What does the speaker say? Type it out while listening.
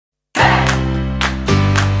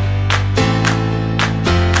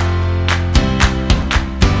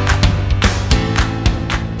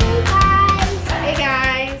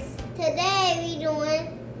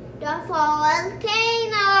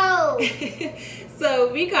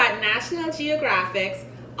So we got National Geographic's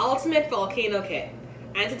Ultimate Volcano Kit.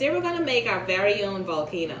 And today we're going to make our very own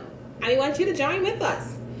volcano. And we want you to join with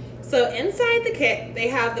us. So inside the kit, they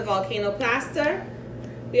have the volcano plaster.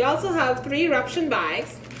 We also have 3 eruption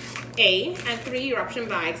bags, A, and 3 eruption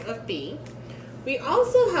bags of B. We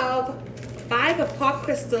also have a bag of pop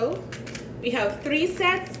crystal. We have 3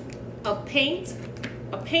 sets of paint,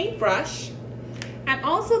 a paintbrush, and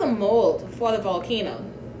also the mold for the volcano.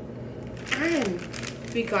 And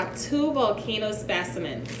we got 2 volcano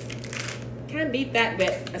specimens. Can't beat that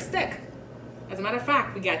with a stick. As a matter of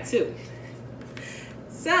fact, we got 2.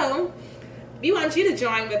 So, we want you to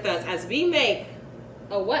join with us as we make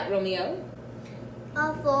a what, Romeo?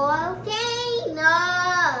 A volcano.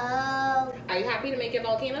 Are you happy to make a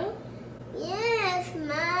volcano? Yes,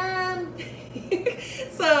 Mom.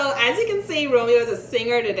 So, as you can see, Romeo is a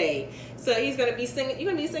singer today. So he's gonna be singing.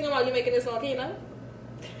 You're gonna be singing while you're making this volcano?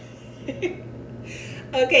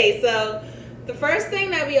 Okay, so the first thing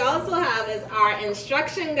that we also have is our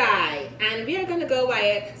instruction guide, and we are going to go by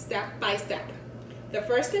it step by step. The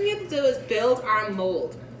first thing we have to do is build our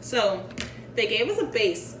mold. So they gave us a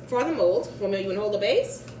base for the mold. Romeo, you want to hold the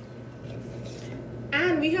base?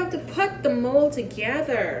 And we have to put the mold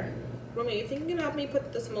together. Romeo, you think you can help me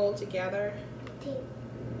put this mold together?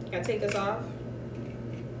 Gotta take this off.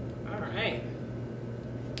 All right.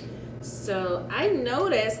 So I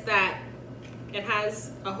noticed that it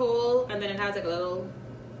has a hole and then it has like a little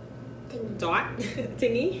dot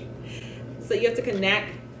thingy. So you have to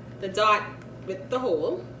connect the dot with the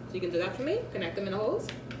hole. So you can do that for me? Connect them in the holes?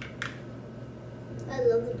 I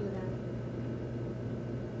love to do that.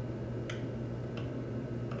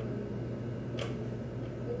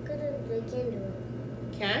 I can do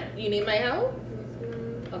it. Can't? You need my help? Yes,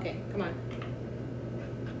 Mom. Okay, come on.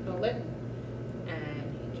 Hold it.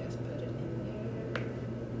 And you just put it in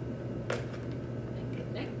there. And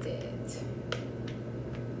connect it.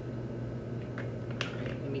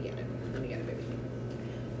 Alright, let me get it. Let me get it, baby.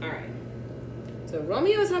 Alright. So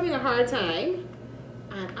Romeo is having a hard time.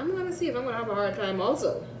 And I'm gonna see if I'm gonna have a hard time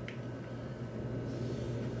also.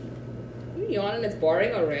 You yawning, it's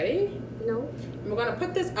boring already? No. And we're gonna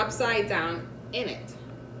put this upside down in it.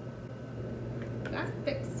 That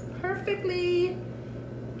fits perfectly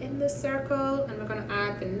in the circle, and we're going to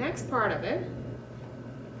add the next part of it.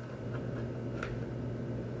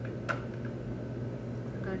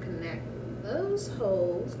 We're going to connect those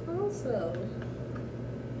holes also.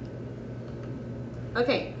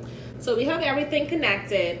 Okay, so we have everything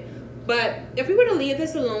connected, but if we were to leave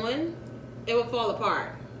this alone, it would fall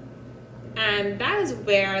apart. And that is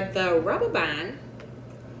where the rubber band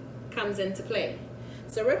comes into play.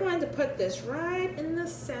 So we're going to put this right in the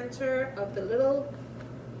center of the little,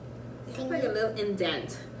 like a little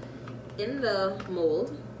indent in the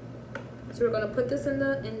mold. So we're going to put this in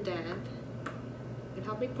the indent. You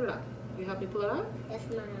help me pull it up. You help me pull it up? Yes,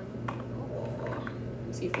 Mom. Oh,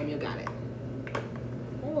 let's see if you got it.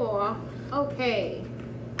 Oh, okay.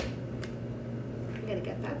 I'm going to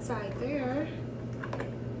get that side there.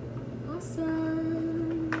 Awesome.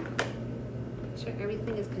 Check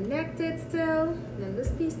everything is connected still. And then this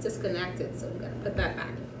piece disconnected, so we gotta put that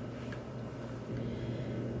back.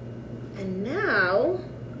 And now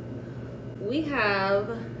we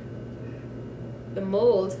have the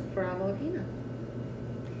mold for our volcano.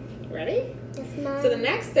 Ready? Yes, Mom. So the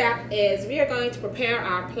next step is we are going to prepare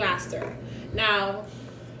our plaster. Now,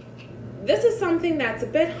 this is something that's a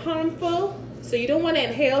bit harmful, so you don't want to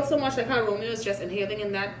inhale so much like how Romeo is just inhaling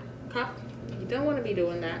in that cup. You don't want to be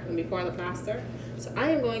doing that when we pour the plaster. So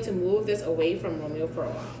I am going to move this away from Romeo for a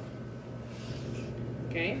while.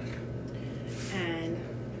 Okay? And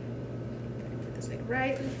put this like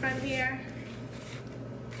right in front here.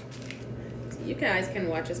 So you guys can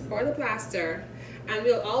watch us pour the plaster. And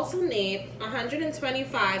we'll also need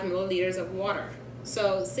 125 milliliters of water.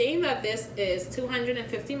 So seeing that this is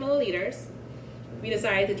 250 milliliters, we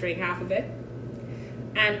decided to drink half of it.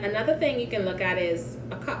 And another thing you can look at is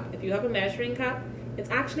a cup. If you have a measuring cup, it's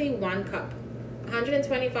actually 1 cup.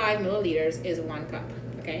 125 milliliters is 1 cup,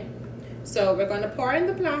 okay? So we're going to pour in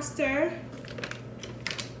the plaster.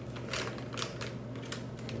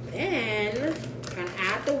 Then we're going to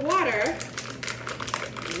add the water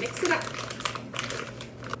and mix it up.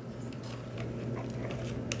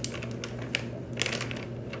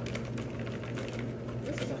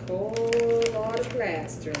 This is a whole lot of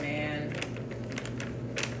plaster, man.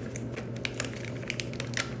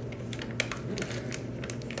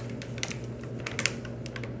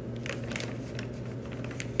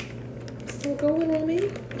 Still going on me?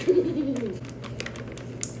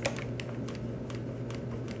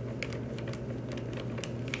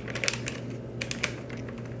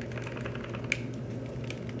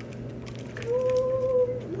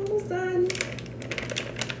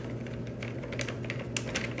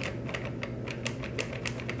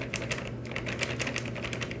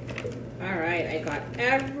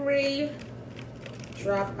 every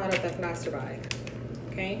drop out of the plaster bag.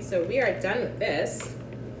 Okay, so we are done with this.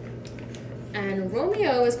 And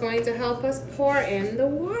Romeo is going to help us pour in the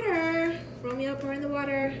water. Romeo, pour in the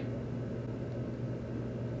water.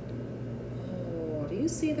 Oh, do you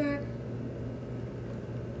see that?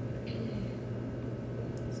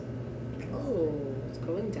 Oh, it's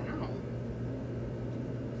going down.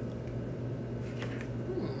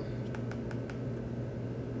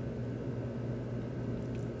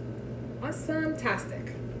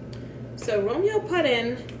 Awesome-tastic. So Romeo put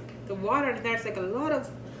in the water, and there's like a lot of,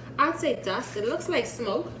 I'd say dust. It looks like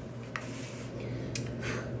smoke.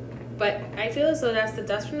 But I feel as though that's the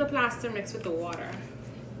dust from the plaster mixed with the water.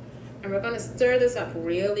 And we're gonna stir this up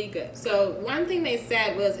really good. So one thing they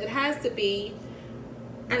said was it has to be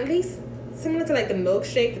at least similar to like the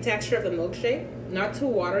milkshake, the texture of the milkshake. Not too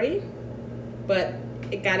watery, but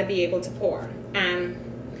it gotta be able to pour. And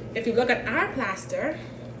if you look at our plaster,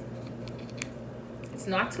 it's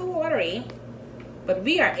not too watery, but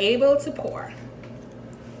we are able to pour.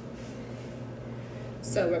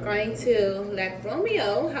 So we're going to let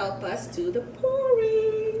Romeo help us do the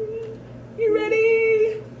pouring. You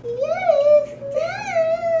ready? Yes.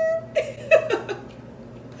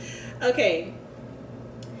 Okay.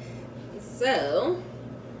 So,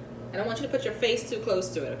 I don't want you to put your face too close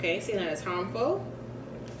to it, okay? See, that it's harmful.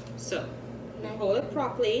 So, I'm gonna hold it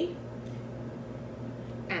properly.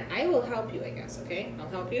 And I will help you, I guess, okay? I'll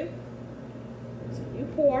help you. So you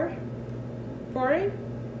pour. Pouring.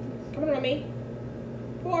 Come on, Romy.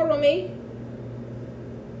 Pour, Romy.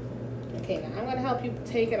 Okay, now I'm gonna help you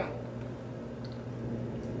take it out.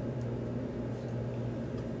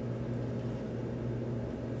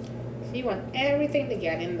 So you want everything to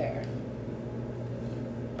get in there.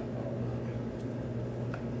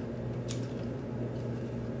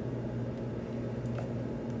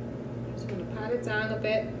 Just gonna pat it down a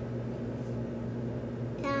bit.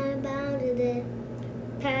 Down to the.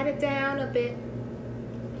 Pat it down a bit.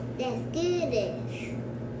 Let's do this.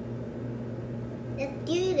 Let's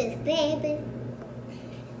do this, baby.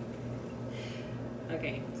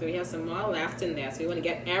 Okay, so we have some more left in there. So we want to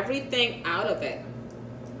get everything out of it.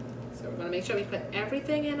 So we're going to make sure we put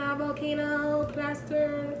everything in our volcano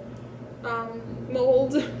plaster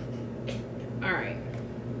mold. All right.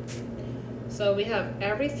 So we have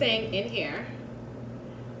everything in here.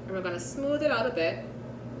 And we're going to smooth it out a bit.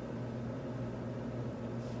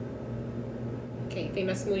 Okay, you think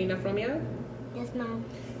that's smooth enough, Romeo? Yes, Mom.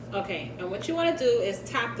 Okay, and what you want to do is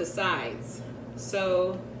tap the sides.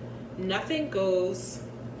 So nothing goes,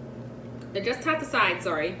 just tap the sides,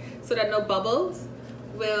 sorry, so that no bubbles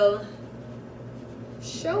will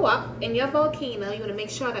show up in your volcano. You want to make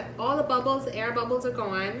sure that all the bubbles, the air bubbles are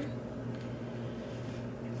gone.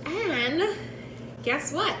 And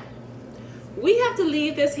guess what? We have to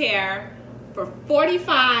leave this here for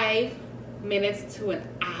 45 minutes to an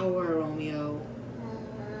hour, Romeo.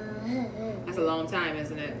 That's a long time,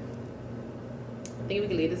 isn't it? Think we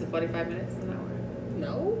can leave this for 45 minutes, an hour?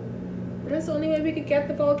 No? But that's the only way we could get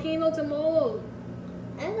the volcano to mold.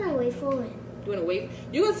 I'm gonna wait for it. You wanna wait?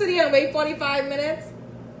 You gonna sit here and wait 45 minutes?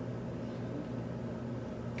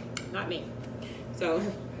 Not me. So,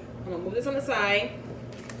 I'm gonna move this on the side.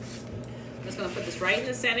 I'm just gonna put this right in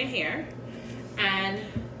the center here. And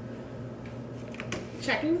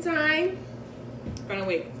checking the time. We're gonna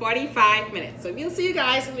wait 45 minutes. So we'll see you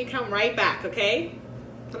guys when we come right back, okay?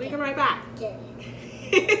 So we come right back.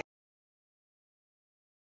 Okay.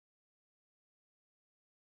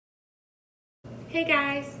 Hey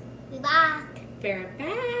guys. Be back. We're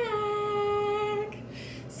back.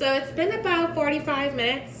 So it's been about 45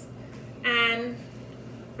 minutes and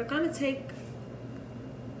we're gonna take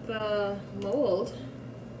the mold.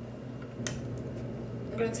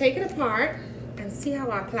 I'm gonna take it apart and see how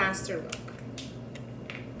our plaster looks.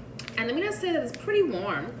 And let me just say that it's pretty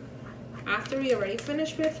warm after we already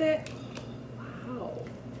finished with it. Wow,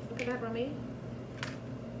 look at that, Romy.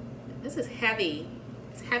 This is heavy.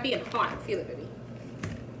 It's heavy and hot. Feel it, baby.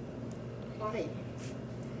 Hot.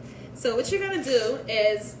 So what you're gonna do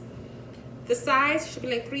is the sides should be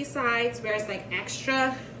like 3 sides where it's like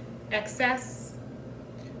excess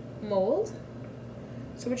mold.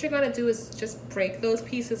 So what you're gonna do is just break those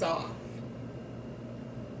pieces off.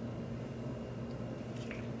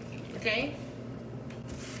 Okay?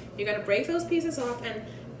 You're gonna break those pieces off and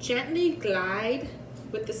gently glide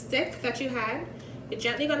with the stick that you had. You're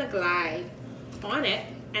gently gonna glide on it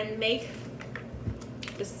and make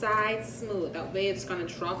the sides smooth. That way it's gonna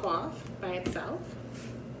drop off by itself.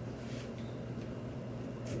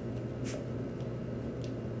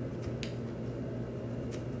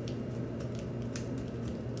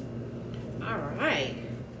 All right.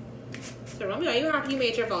 So Romeo, are you happy you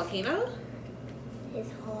made your volcano? It's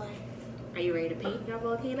hard. Are you ready to paint your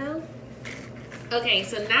volcano? Okay,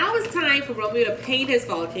 so now it's time for Romeo to paint his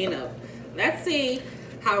volcano. Let's see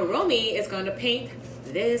how Romeo is going to paint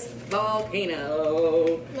this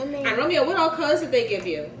volcano. Mommy. And Romeo, what all colors did they give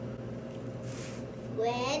you?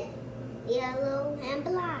 Red, yellow, and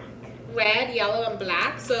black. Red, yellow, and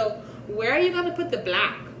black. So where are you going to put the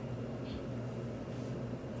black?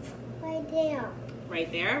 Right there. Right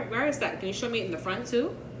there? Where is that? Can you show me it in the front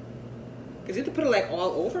too? Because you have to put it like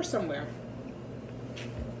all over somewhere.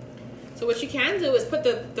 So what you can do is put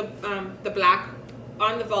the black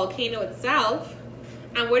on the volcano itself.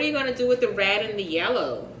 And what are you going to do with the red and the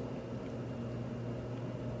yellow?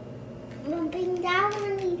 Bumping down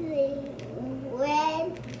on the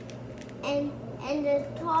red and the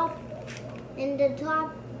top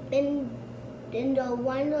and the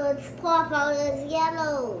one that's pop out is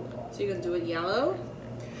yellow. So you're going to do it yellow.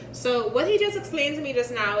 So what he just explained to me just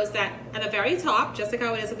now is that at the very top, just like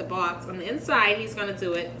how it is at the box, on the inside he's going to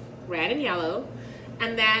do it red and yellow.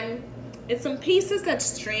 And then it's some pieces that's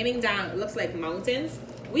straining down. It looks like mountains.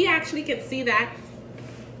 We actually can see that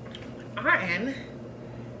on our end.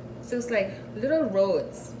 So it's like little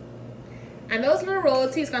roads. And those little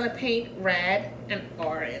roads he's going to paint red and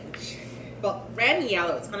orange. Well, red and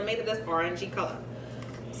yellow. It's going to make it this orangey color.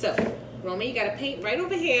 So, Romeo, you got to paint right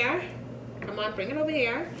over here. Come on, bring it over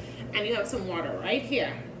here. And you have some water right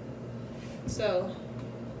here. So,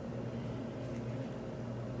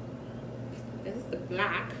 this is the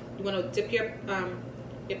black. You want to dip your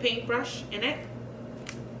paintbrush in it.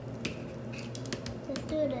 Let's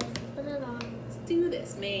do this. Put it on. Let's do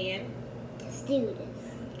this, man. Let's do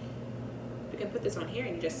this. You can put this on here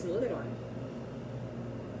and you just smooth it on.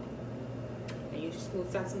 And you just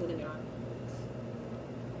start smoothing it on.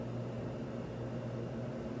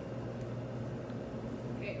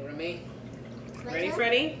 Okay, Romeo. Ready,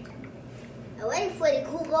 Freddy? I'm ready for the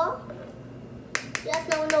cougar. Just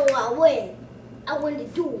don't know what I win. I want to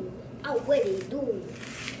do. I want to do.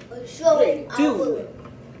 I show Ready, I do would. it.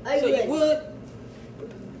 I So you would.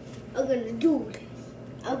 I'm gonna do this.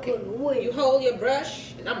 I'm gonna win. You hold your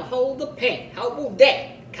brush and I'm gonna hold the pen. How about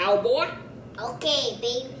that, cowboy? Okay,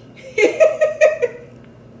 baby.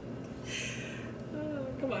 Oh,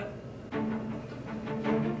 come on.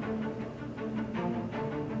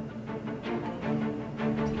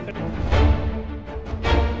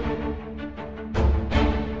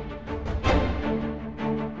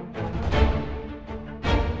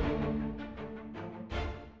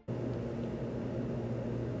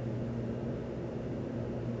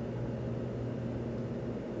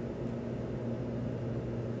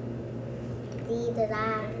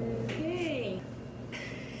 Yay.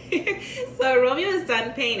 So Romeo is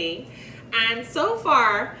done painting, and so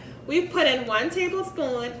far we've put in 1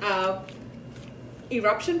 tablespoon of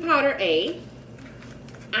eruption powder A,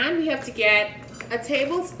 and we have to get a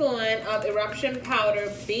tablespoon of eruption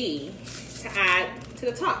powder B to add to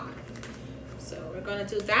the top. So we're going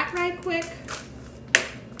to do that right quick.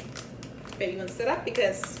 Baby, gonna sit up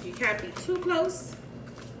because you can't be too close.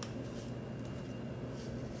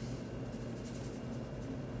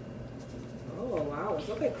 Oh wow, those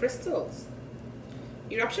look like crystals.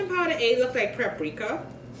 Eruption powder A look like paprika.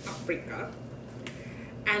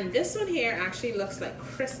 And this one here actually looks like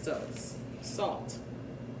crystals. Salt.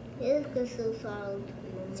 It is crystal salt.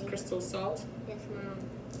 It's crystal salt. Yes, Mom.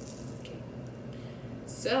 Okay.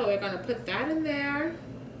 So we're gonna put that in there.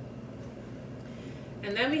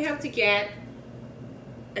 And then we have to get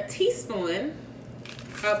a teaspoon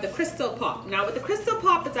of the crystal pop. Now with the crystal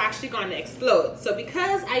pop, it's actually going to explode. So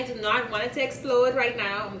because I do not want it to explode right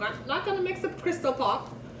now, I'm not going to mix up crystal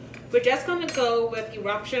pop. We're just going to go with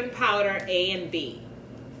eruption powder A and B.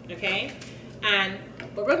 Okay? And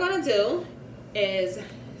what we're going to do is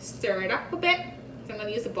stir it up a bit. So I'm going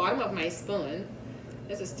to use the bottom of my spoon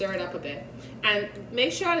just to stir it up a bit. And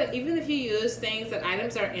make sure that even if you use things that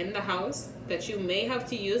items are in the house that you may have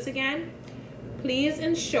to use again, please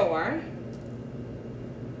ensure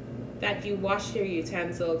that you wash your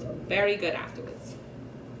utensils very good afterwards.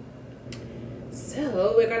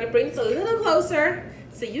 So we're going to bring this a little closer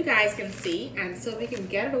so you guys can see, and so we can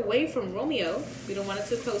get it away from Romeo. We don't want it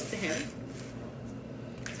too close to him.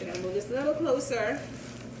 So we're going to move this a little closer.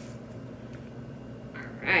 All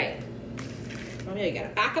right. Romeo, you got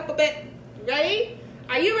to back up a bit. Ready?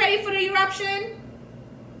 Are you ready for the eruption?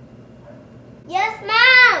 Yes,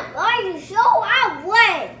 Mom. Are you sure I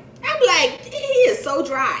win? I'm like, he is so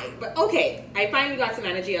dry. But okay, I finally got some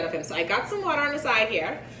energy out of him. So I got some water on the side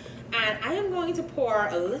here. And I am going to pour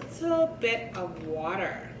a little bit of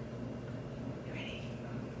water. Ready?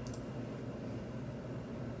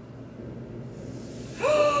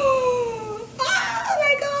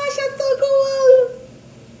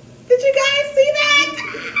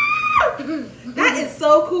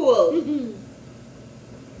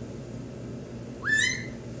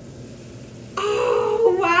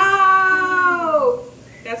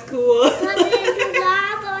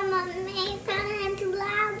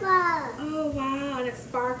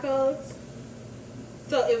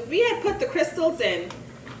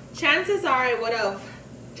 sorry, it would have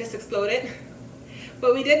just exploded.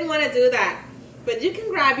 But we didn't want to do that. But you can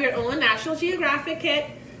grab your own National Geographic kit,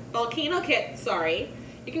 volcano kit, sorry.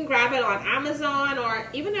 You can grab it on Amazon or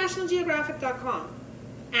even nationalgeographic.com.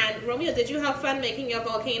 And Romeo, did you have fun making your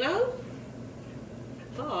volcano?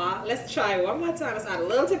 Oh, let's try one more time. Let's add a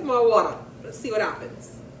little bit more water. Let's see what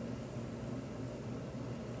happens.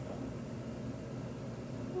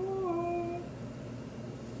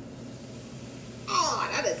 Oh,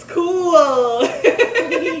 that is cool.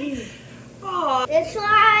 Oh.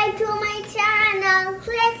 Subscribe to my channel.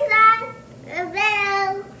 Click that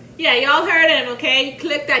bell. Yeah, y'all heard him, okay?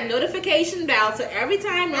 Click that notification bell so every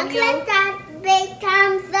time And Romeo... click that big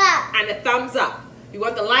thumbs up. And the thumbs up. You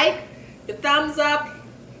want the like, the thumbs up,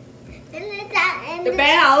 And the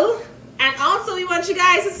bell, and also we want you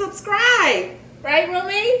guys to subscribe. Right,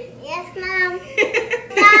 Romeo? Yes, Mom.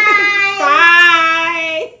 Bye.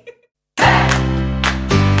 Bye.